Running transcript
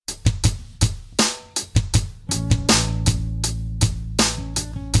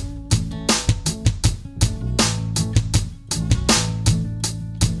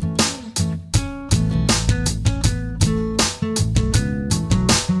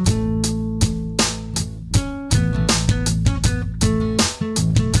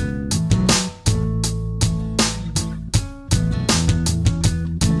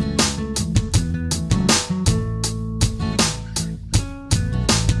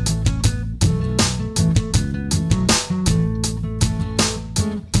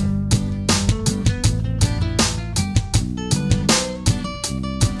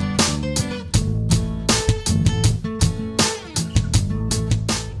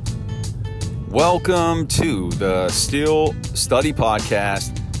Welcome to the Steel Study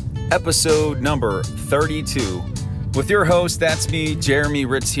Podcast, episode number 32. With your host, that's me, Jeremy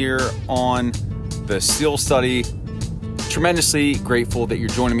Ritz, here on the Steel Study. Tremendously grateful that you're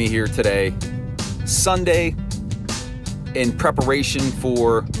joining me here today, Sunday, in preparation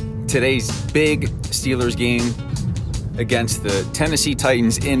for today's big Steelers game against the Tennessee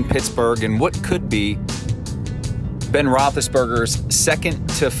Titans in Pittsburgh, and what could be Ben Roethlisberger's second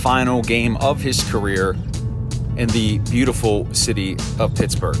to final game of his career in the beautiful city of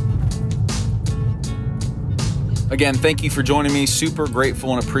Pittsburgh. Again, thank you for joining me. Super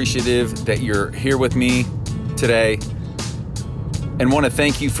grateful and appreciative that you're here with me today. And want to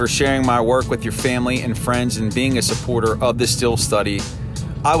thank you for sharing my work with your family and friends and being a supporter of the Steel Study.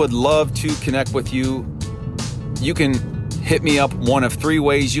 I would love to connect with you. You can hit me up one of three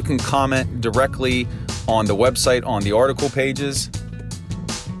ways. You can comment directly on the website, on the article pages.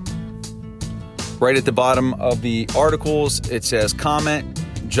 Right at the bottom of the articles, it says comment.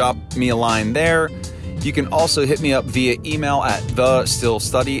 Drop me a line there. You can also hit me up via email at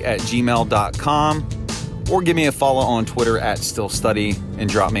thesteelstudy@gmail.com or give me a follow on Twitter at steelstudy and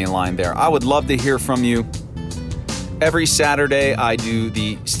drop me a line there. I would love to hear from you. Every Saturday, I do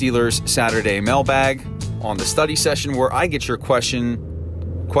the Steelers Saturday mailbag on the study session where I get your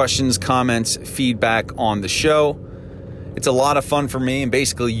questions, comments, feedback on the show. It's a lot of fun for me, and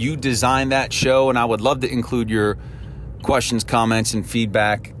basically you design that show, and I would love to include your questions, comments, and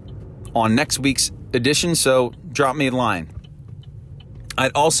feedback on next week's edition, so drop me a line.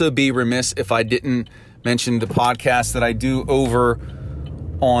 I'd also be remiss if I didn't mention the podcast that I do over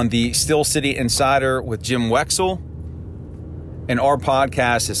on the Steel City Insider with Jim Wexel, and our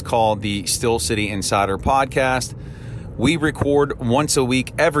podcast is called the Steel City Insider Podcast. We record once a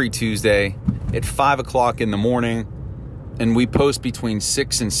week every Tuesday at 5 o'clock in the morning, and we post between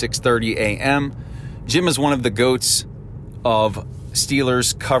 6 and 6:30 a.m. Jim is one of the GOATs of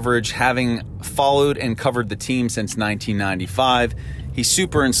Steelers coverage, having followed and covered the team since 1995. He's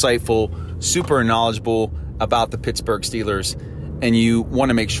super insightful, super knowledgeable about the Pittsburgh Steelers, and you want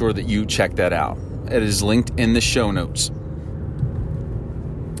to make sure that you check that out. It is linked in the show notes.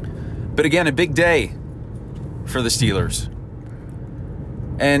 But again, a big day for the Steelers.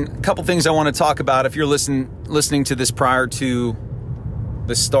 And a couple things I want to talk about. If you're listening to this prior to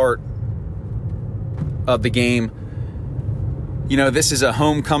the start of the game, you know, this is a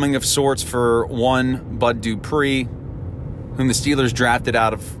homecoming of sorts for one Bud Dupree, whom the Steelers drafted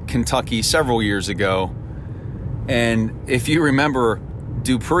out of Kentucky several years ago. And if you remember,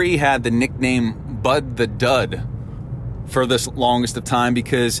 Dupree had the nickname Bud the Dud for the longest of time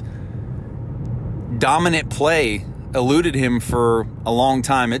because dominant play eluded him for a long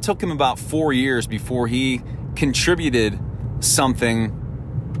time. It took him about 4 years before he contributed something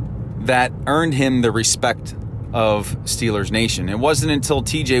that earned him the respect of Steelers Nation. It wasn't until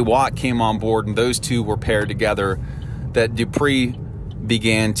TJ Watt came on board and those two were paired together that Dupree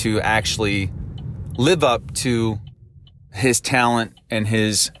began to actually live up to his talent and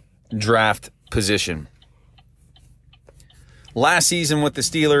his draft position. Last season with the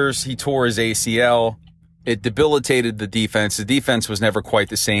Steelers, he tore his ACL. It debilitated the defense. The defense was never quite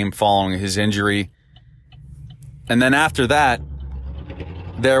the same following his injury. And then after that,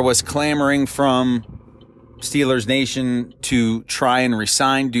 there was clamoring from Steelers Nation to try and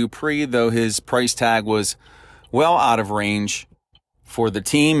re-sign Dupree, though his price tag was well out of range for the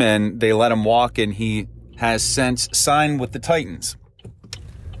team, and they let him walk, and he has since signed with the Titans.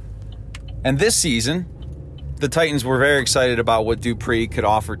 And this season, the Titans were very excited about what Dupree could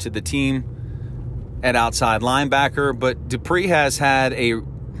offer to the team at outside linebacker, but Dupree has had a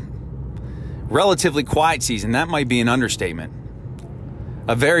relatively quiet season. That might be an understatement.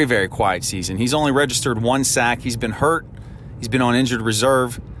 A very, very quiet season. He's only registered one sack. He's been hurt. He's been on injured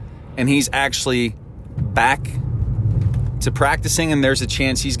reserve, and he's actually back to practicing, and there's a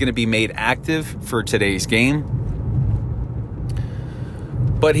chance he's going to be made active for today's game.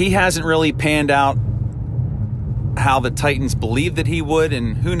 But he hasn't really panned out how the Titans believed that he would,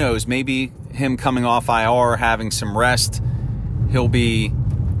 and who knows, maybe him coming off IR, having some rest, he'll be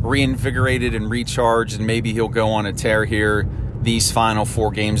reinvigorated and recharged, and maybe he'll go on a tear here these final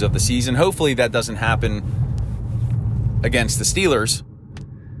 4 games of the season. Hopefully that doesn't happen against the Steelers.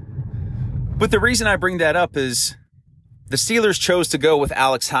 But the reason I bring that up is the Steelers chose to go with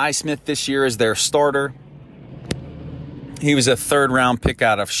Alex Highsmith this year as their starter. He was a 3rd-round pick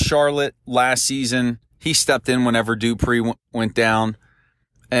out of Charlotte last season. He stepped in whenever Dupree went down.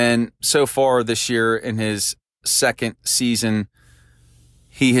 And so far this year in his second season,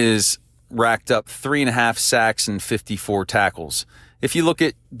 he has racked up 3.5 sacks and 54 tackles. If you look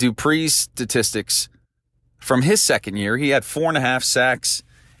at Dupree's statistics from his second year, he had 4.5 sacks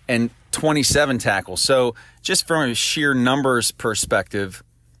and 27 tackles. So just from a sheer numbers perspective,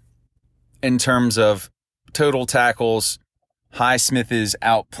 in terms of total tackles, Highsmith is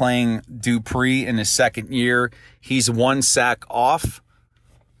outplaying Dupree in his second year. He's 1 sack off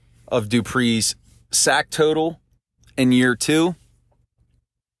of Dupree's sack total in year 2.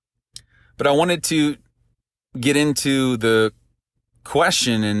 But I wanted to get into the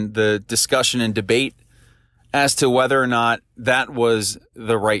question and the discussion and debate as to whether or not that was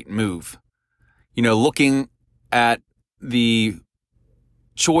the right move. You know, looking at the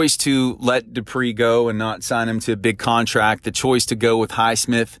choice to let Dupree go and not sign him to a big contract, the choice to go with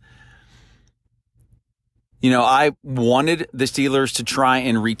Highsmith. You know, I wanted the Steelers to try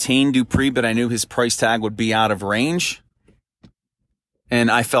and retain Dupree, but I knew his price tag would be out of range. And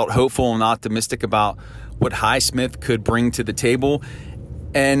I felt hopeful and optimistic about what Highsmith could bring to the table.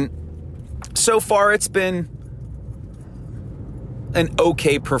 And so far, it's been an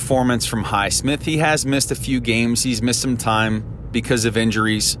okay performance from Highsmith. He has missed a few games. He's missed some time because of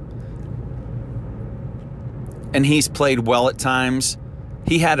injuries. And he's played well at times.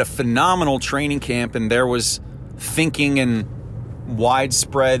 He had a phenomenal training camp, and there was thinking and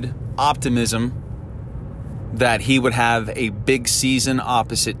widespread optimism that he would have a big season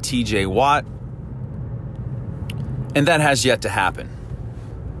opposite TJ Watt. And that has yet to happen.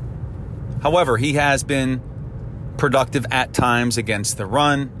 However, he has been productive at times against the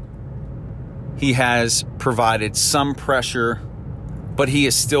run. He has provided some pressure, but he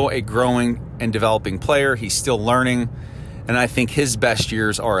is still a growing and developing player. He's still learning, and I think his best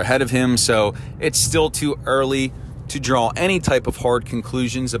years are ahead of him. So it's still too early to draw any type of hard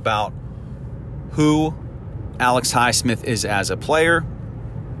conclusions about who Alex Highsmith is as a player.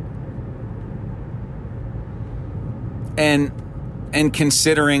 And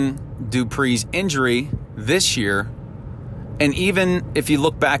considering Dupree's injury this year, and even if you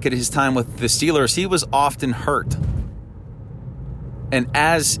look back at his time with the Steelers, he was often hurt. And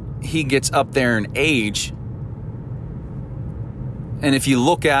as he gets up there in age, and if you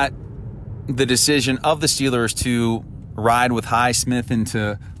look at the decision of the Steelers to ride with Highsmith and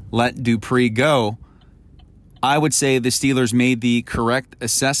to let Dupree go, I would say the Steelers made the correct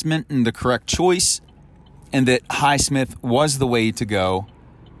assessment and the correct choice, and that Highsmith was the way to go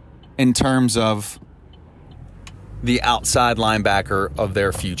in terms of the outside linebacker of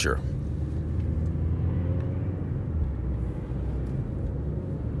their future.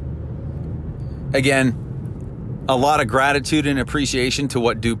 Again, a lot of gratitude and appreciation to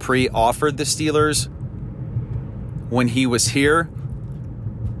what Dupree offered the Steelers when he was here.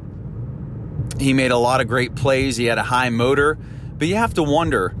 He made a lot of great plays. He had a high motor. But you have to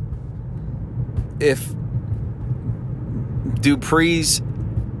wonder if Dupree's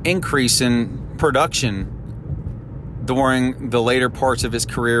increase in production during the later parts of his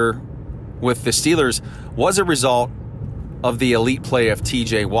career with the Steelers was a result of the elite play of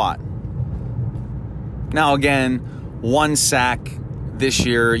TJ Watt. Now, again, 1 sack this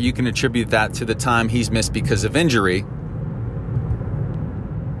year, you can attribute that to the time he's missed because of injury.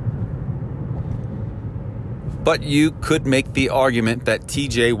 But you could make the argument that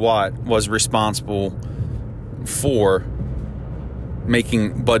TJ Watt was responsible for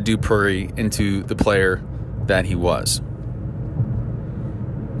making Bud Dupree into the player that he was.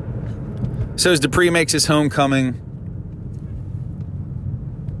 So as Dupree makes his homecoming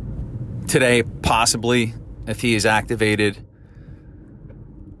today, possibly, if he is activated,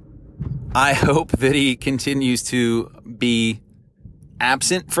 I hope that he continues to be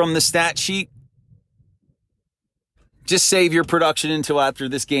absent from the stat sheet. Just save your production until after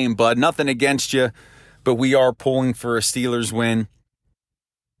this game, bud. Nothing against you, but we are pulling for a Steelers win.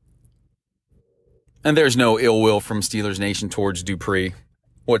 And there's no ill will from Steelers Nation towards Dupree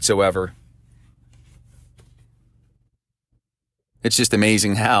whatsoever. It's just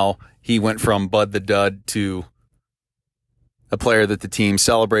amazing how he went from Bud the Dud to a player that the team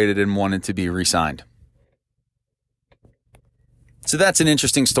celebrated and wanted to be re-signed. So that's an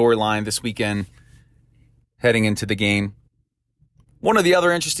interesting storyline this weekend heading into the game. One of the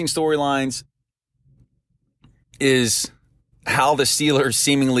other interesting storylines is how the Steelers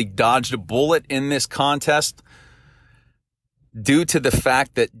seemingly dodged a bullet in this contest due to the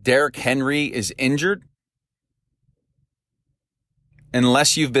fact that Derrick Henry is injured.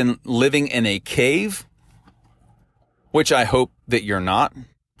 Unless you've been living in a cave, which I hope that you're not,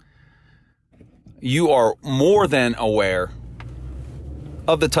 you are more than aware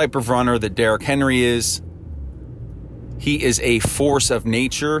of the type of runner that Derrick Henry is. He is a force of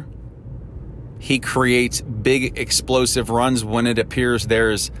nature. He creates big explosive runs when it appears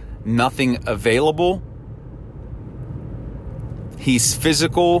there's nothing available. He's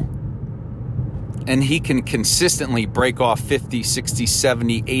physical, and he can consistently break off 50, 60,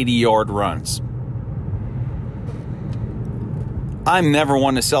 70, 80-yard runs. I'm never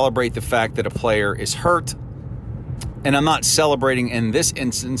one to celebrate the fact that a player is hurt, and I'm not celebrating in this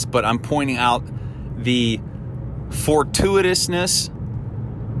instance, but I'm pointing out the fortuitousness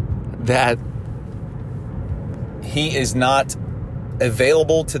that he is not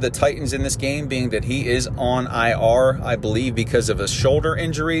available to the Titans in this game, being that he is on IR, I believe, because of a shoulder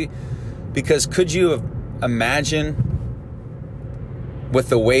injury. Because could you imagine, with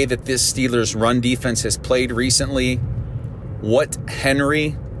the way that this Steelers run defense has played recently, what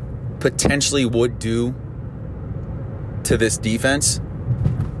Henry potentially would do to this defense?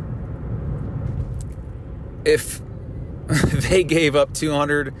 If they gave up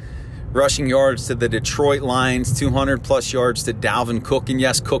 200 rushing yards to the Detroit Lions, 200 plus yards to Dalvin Cook, and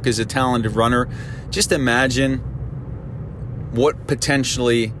yes, Cook is a talented runner, just imagine what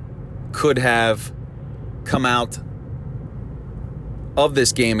potentially could have come out of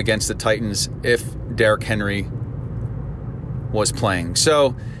this game against the Titans if Derrick Henry was playing.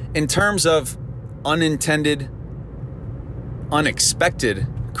 So in terms of unintended, unexpected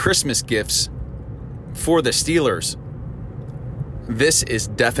Christmas gifts for the Steelers, this is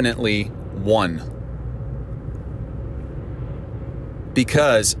definitely one.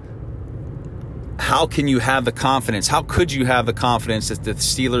 Because how can you have the confidence? How could you have the confidence that the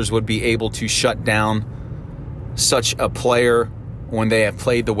Steelers would be able to shut down such a player when they have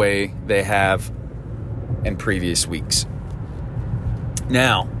played the way they have in previous weeks?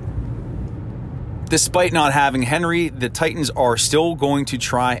 Now, despite not having Henry, the Titans are still going to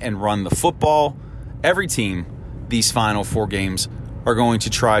try and run the football. Every team, these final 4 games, are going to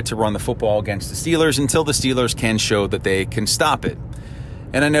try to run the football against the Steelers until the Steelers can show that they can stop it.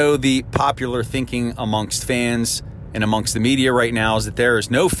 And I know the popular thinking amongst fans and amongst the media right now is that there is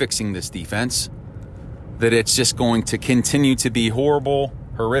no fixing this defense, that it's just going to continue to be horrible,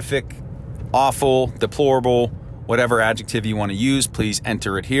 horrific, awful, deplorable, whatever adjective you want to use, please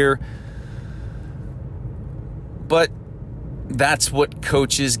enter it here. But that's what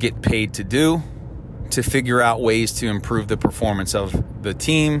coaches get paid to do, to figure out ways to improve the performance of the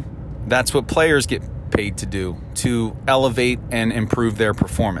team. That's what players get paid to do, to elevate and improve their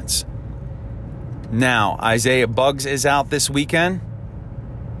performance. Now, Isaiah Buggs is out this weekend.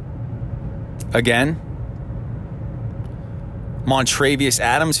 Again. Montravius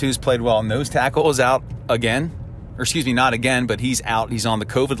Adams, who's played well in nose tackle, is out again. Or excuse me, not again, but he's out. He's on the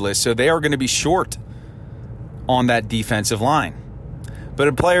COVID list. So they are going to be short on that defensive line. But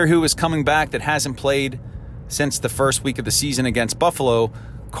a player who is coming back that hasn't played since the first week of the season against Buffalo,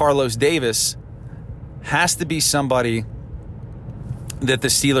 Carlos Davis, has to be somebody that the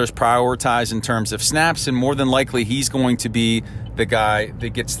Steelers prioritize in terms of snaps, and more than likely he's going to be the guy that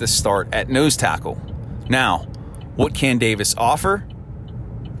gets the start at nose tackle. Now, what can Davis offer?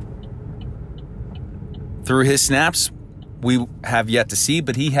 Through his snaps, we have yet to see,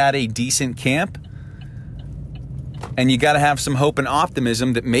 but he had a decent camp. And you got to have some hope and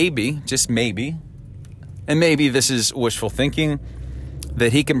optimism that maybe, just maybe, and maybe this is wishful thinking,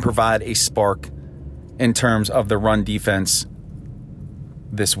 that he can provide a spark in terms of the run defense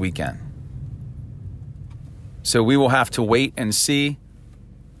this weekend. So we will have to wait and see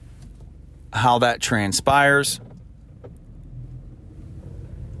how that transpires.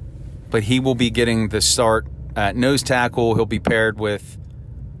 But he will be getting the start at nose tackle. He'll be paired with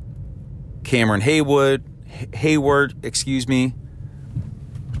Cameron Hayward,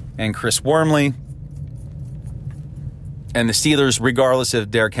 and Chris Wormley. And the Steelers, regardless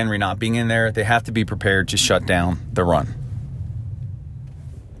of Derrick Henry not being in there, they have to be prepared to shut down the run.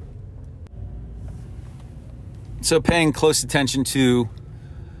 So paying close attention to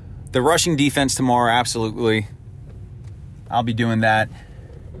the rushing defense tomorrow, absolutely. I'll be doing that.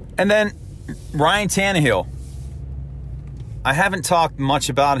 And then Ryan Tannehill. I haven't talked much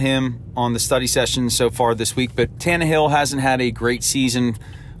about him on the study session so far this week, but Tannehill hasn't had a great season.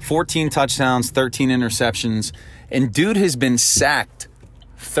 14 touchdowns, 13 interceptions, and dude has been sacked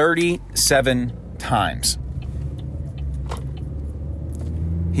 37 times.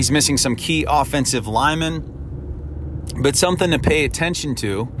 He's missing some key offensive linemen, but something to pay attention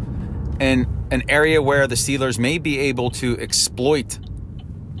to, and an area where the Steelers may be able to exploit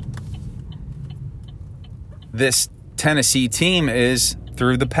this Tennessee team is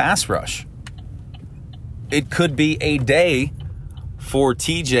through the pass rush. It could be a day for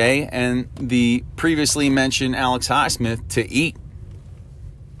TJ and the previously mentioned Alex Highsmith to eat.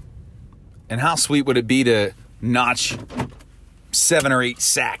 And how sweet would it be to notch 7 or 8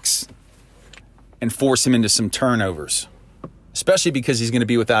 sacks and force him into some turnovers, especially because he's going to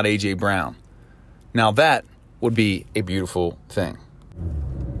be without A.J. Brown. Now that would be a beautiful thing.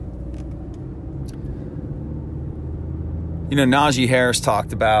 You know, Najee Harris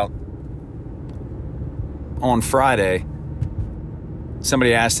talked about on Friday,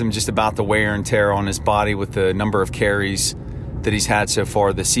 somebody asked him just about the wear and tear on his body with the number of carries that he's had so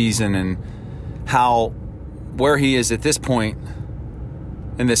far this season and where he is at this point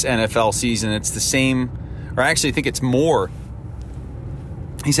in this NFL season. It's the same, or I actually think it's more.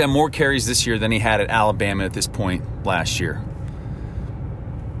 He's had more carries this year than he had at Alabama at this point last year.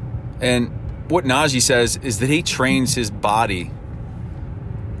 And what Najee says is that he trains his body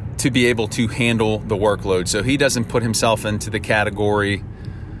to be able to handle the workload. So he doesn't put himself into the category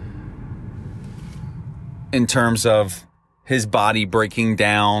in terms of his body breaking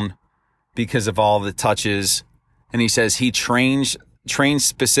down because of all the touches. And he says he trains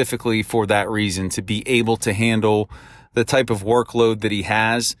specifically for that reason, to be able to handle the type of workload that he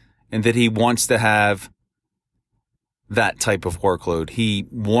has, and that he wants to have that type of workload. He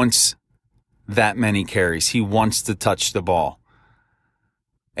wants that many carries. He wants to touch the ball.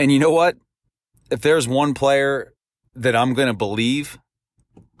 And you know what? If there's one player that I'm going to believe,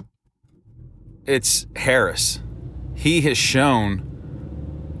 it's Harris. He has shown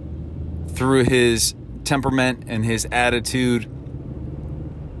through his temperament and his attitude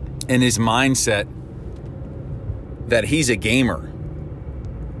and his mindset that he's a gamer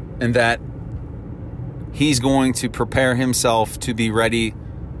and that he's going to prepare himself to be ready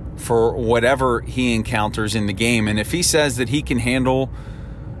for whatever he encounters in the game. And if he says that he can handle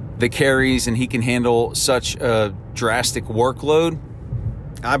the carries and he can handle such a drastic workload,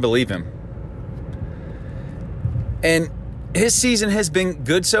 I believe him. And his season has been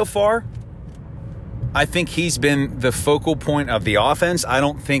good so far. I think he's been the focal point of the offense. I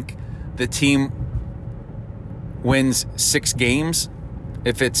don't think the team wins 6 games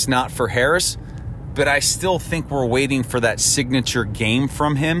if it's not for Harris, but I still think we're waiting for that signature game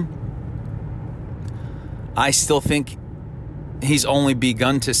from him. I still think he's only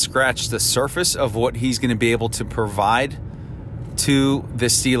begun to scratch the surface of what he's going to be able to provide to the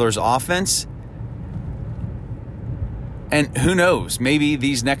Steelers offense. And who knows, maybe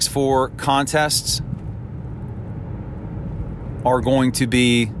these next 4 contests are going to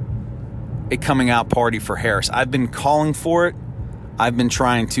be a coming out party for Harris. I've been calling for it. I've been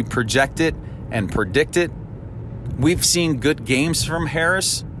trying to project it and predict it. We've seen good games from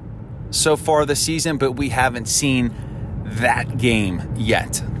Harris so far this season, but we haven't seen that game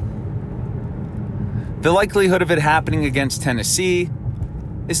yet. The likelihood of it happening against Tennessee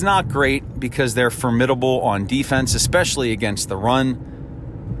is not great because they're formidable on defense, especially against the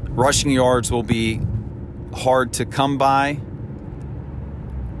run. Rushing yards will be hard to come by.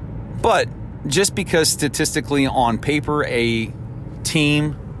 But just because statistically on paper a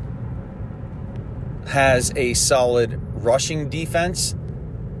team has a solid rushing defense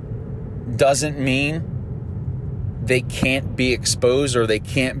doesn't mean they can't be exposed or they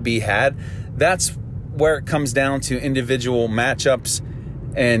can't be had. That's where it comes down to individual matchups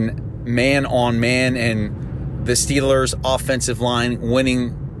and man on man and the Steelers' offensive line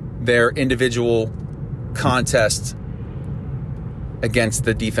winning their individual contests against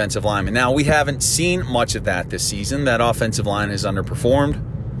the defensive lineman. Now, we haven't seen much of that this season. That offensive line has underperformed.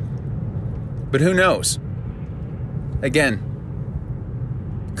 But who knows?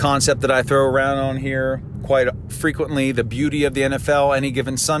 Again, concept that I throw around on here quite frequently, the beauty of the NFL any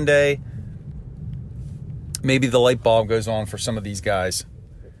given Sunday. Maybe the light bulb goes on for some of these guys.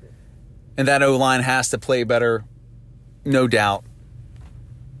 And that O-line has to play better, no doubt,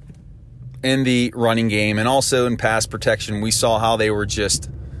 in the running game and also in pass protection. We saw how they were just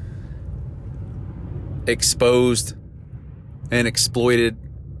exposed and exploited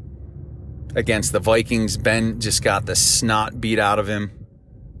against the Vikings. Ben just got the snot beat out of him.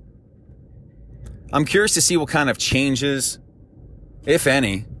 I'm curious to see what kind of changes, if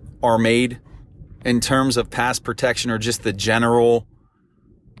any, are made in terms of pass protection or just the general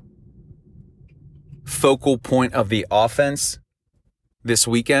focal point of the offense this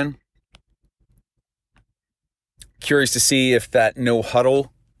weekend. Curious to see if that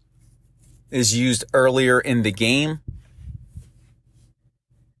no-huddle is used earlier in the game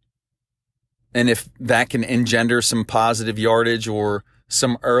and if that can engender some positive yardage or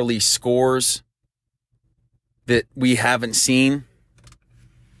some early scores that we haven't seen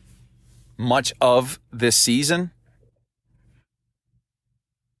much of this season.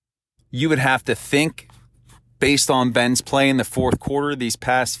 You would have to think, based on Ben's play in the fourth quarter these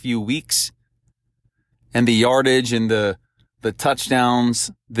past few weeks, and the yardage and the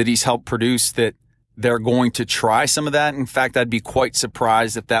touchdowns that he's helped produce that they're going to try some of that. In fact, I'd be quite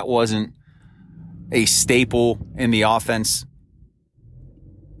surprised if that wasn't a staple in the offense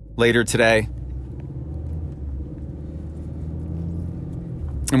later today.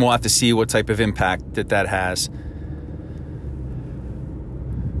 And we'll have to see what type of impact that has.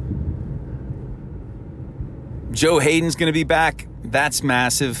 Joe Hayden's going to be back. That's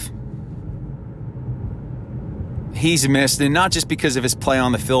massive. He's missed, and not just because of his play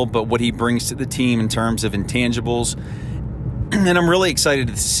on the field, but what he brings to the team in terms of intangibles. And I'm really excited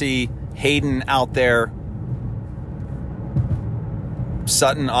to see Hayden out there,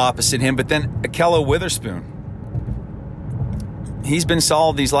 Sutton opposite him, but then Akello Witherspoon. He's been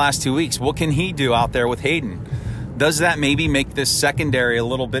solid these last 2 weeks. What can he do out there with Hayden? Does that maybe make this secondary a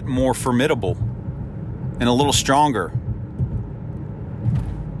little bit more formidable and a little stronger?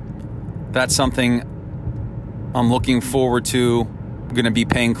 That's something I'm looking forward to, going to be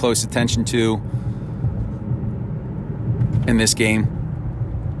paying close attention to in this game.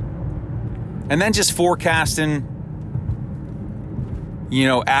 And then just forecasting,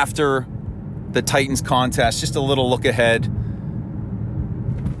 after the Titans contest, just a little look ahead.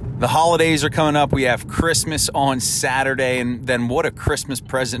 The holidays are coming up. We have Christmas on Saturday, and then what a Christmas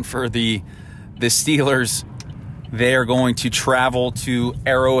present for the Steelers. They are going to travel to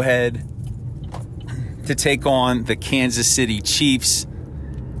Arrowhead to take on the Kansas City Chiefs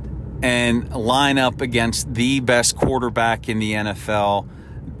and line up against the best quarterback in the NFL,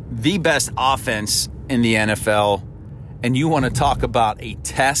 the best offense in the NFL. And you want to talk about a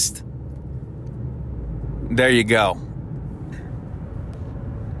test? There you go.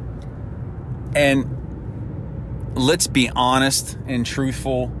 And let's be honest and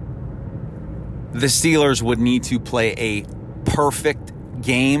truthful. The Steelers would need to play a perfect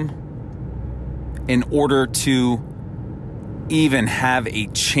game in order to even have a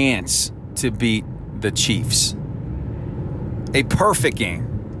chance to beat the Chiefs. A perfect game.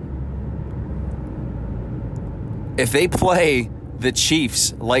 If they play the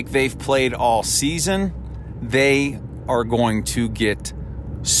Chiefs like they've played all season, they are going to get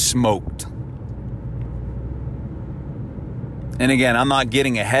smoked. And again, I'm not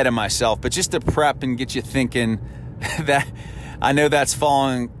getting ahead of myself, but just to prep and get you thinking that I know that's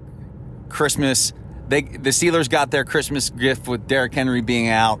following Christmas. The Steelers got their Christmas gift with Derrick Henry being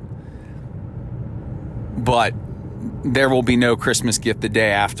out, but there will be no Christmas gift the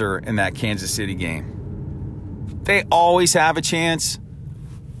day after in that Kansas City game. They always have a chance,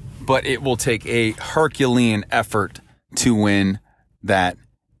 but it will take a Herculean effort to win that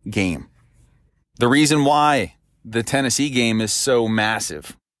game. The reason why the Tennessee game is so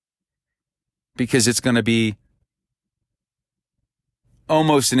massive, because it's going to be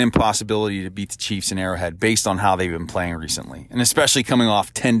almost an impossibility to beat the Chiefs in Arrowhead based on how they've been playing recently, and especially coming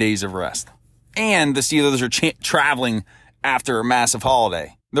off 10 days of rest. And the Steelers are traveling after a massive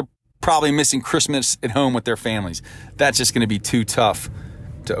holiday. They're probably missing Christmas at home with their families. That's just going to be too tough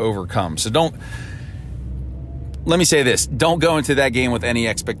to overcome. So let me say this. Don't go into that game with any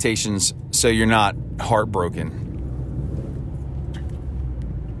expectations so you're not heartbroken.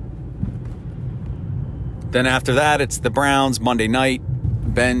 Then after that, it's the Browns Monday night.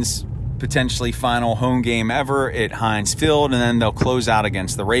 Ben's potentially final home game ever at Heinz Field, and then they'll close out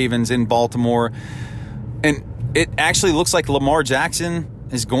against the Ravens in Baltimore. And it actually looks like Lamar Jackson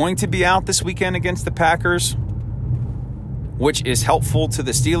is going to be out this weekend against the Packers, which is helpful to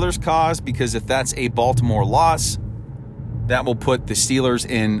the Steelers' cause, because if that's a Baltimore loss, that will put the Steelers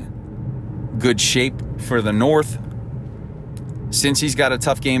in good shape for the North. Since he's got a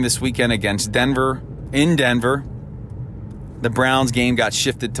tough game this weekend against Denver, in Denver, the Browns game got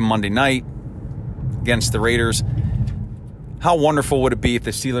shifted to Monday night against the Raiders. How wonderful would it be if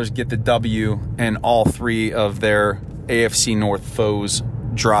the Steelers get the W and all three of their AFC North foes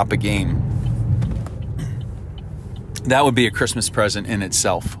drop a game? That would be a Christmas present in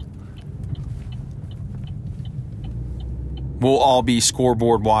itself. We'll all be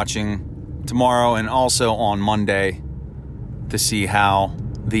scoreboard watching tomorrow and also on Monday to see how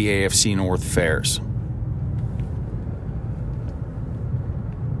the AFC North fares.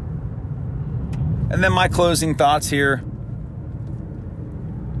 And then my closing thoughts here.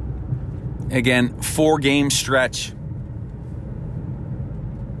 Again, 4-game stretch.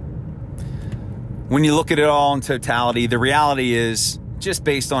 When you look at it all in totality, the reality is, just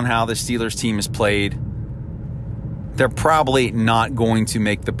based on how the Steelers team has played, they're probably not going to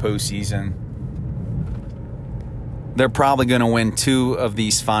make the postseason. They're probably going to win 2 of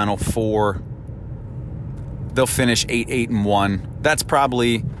these final 4. They'll finish 8-1. That's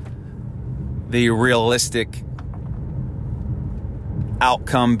probably the realistic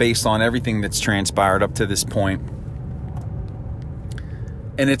outcome based on everything that's transpired up to this point.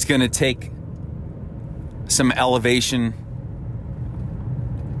 And it's going to take some elevation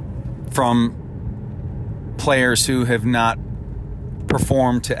from players who have not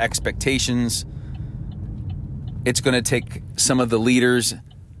performed to expectations. It's going to take some of the leaders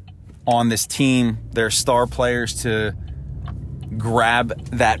on this team, their star players, to grab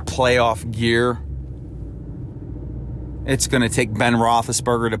that playoff gear. It's going to take Ben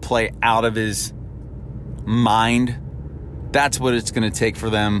Roethlisberger to play out of his mind. That's what it's going to take for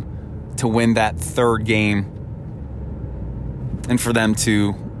them to win that third game and for them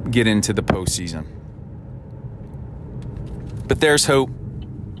to get into the postseason. But there's hope.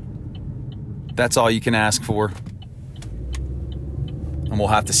 That's all you can ask for. And we'll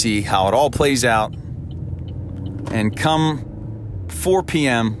have to see how it all plays out. And come 4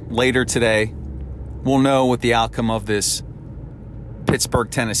 p.m. later today, we'll know what the outcome of this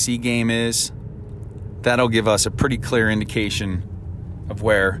Pittsburgh-Tennessee game is. That'll give us a pretty clear indication of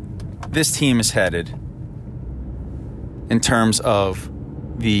where this team is headed in terms of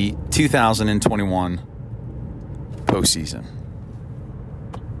the 2021 postseason.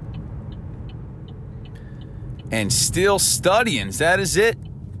 And still studying. That is it.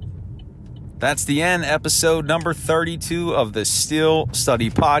 That's the end. Episode number 32 of the Still Study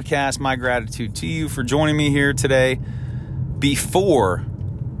Podcast. My gratitude to you for joining me here today before,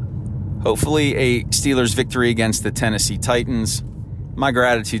 hopefully, a Steelers victory against the Tennessee Titans. My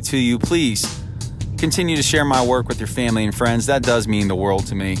gratitude to you. Please continue to share my work with your family and friends. That does mean the world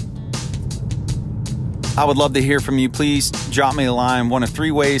to me. I would love to hear from you. Please drop me a line. One of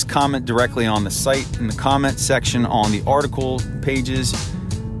three ways. Comment directly on the site in the comment section on the article pages.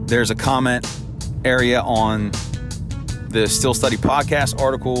 There's a comment area on the Still Study Podcast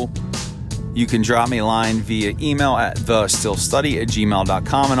article. You can drop me a line via email at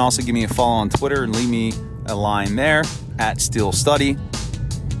thestillstudy@gmail.com, and also give me a follow on Twitter and leave me a line there at stillstudy.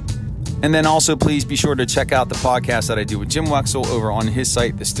 And then also please be sure to check out the podcast that I do with Jim Wexel over on his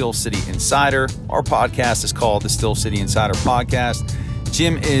site, The Still City Insider. Our podcast is called The Still City Insider Podcast.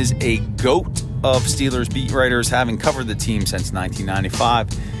 Jim is a GOAT of Steelers beat writers, having covered the team since 1995.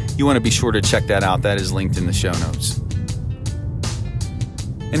 You want to be sure to check that out. That is linked in the show notes.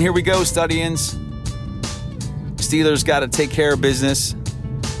 And here we go, Studians. Steelers got to take care of business,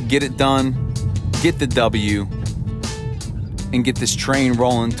 get it done, get the W, and get this train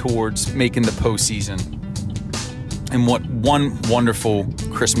rolling towards making the postseason. And what one wonderful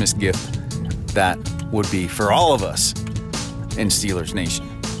Christmas gift that would be for all of us in Steelers Nation.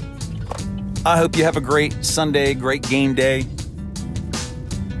 I hope you have a great Sunday, great game day.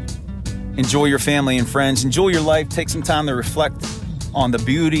 Enjoy your family and friends. Enjoy your life. Take some time to reflect on the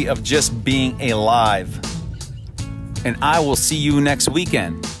beauty of just being alive. And I will see you next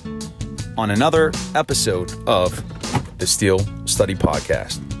weekend on another episode of the Still Study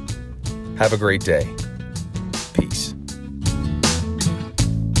Podcast. Have a great day.